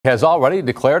Has already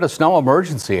declared a snow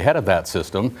emergency ahead of that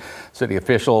system. City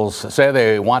officials say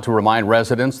they want to remind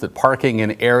residents that parking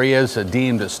in areas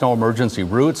deemed snow emergency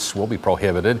routes will be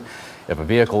prohibited. If a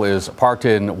vehicle is parked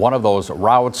in one of those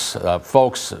routes,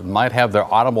 folks might have their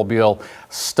automobile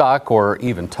stuck or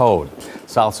even towed.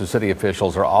 South Sioux City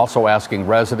officials are also asking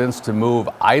residents to move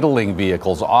idling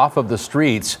vehicles off of the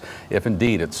streets if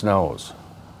indeed it snows.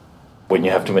 When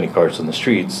you have too many cars in the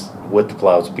streets, with the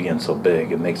clouds being so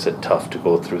big, it makes it tough to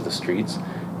go through the streets.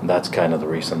 And that's kind of the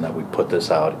reason that we put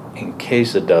this out. In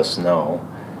case it does snow,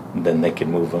 then they can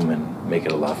move them and make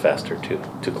it a lot faster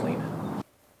to clean it.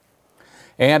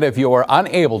 And if you are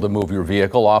unable to move your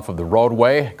vehicle off of the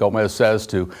roadway, Gomez says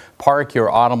to park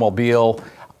your automobile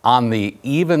on the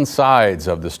even sides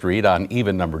of the street on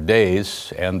even numbered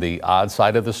days, and the odd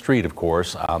side of the street, of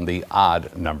course, on the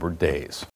odd numbered days.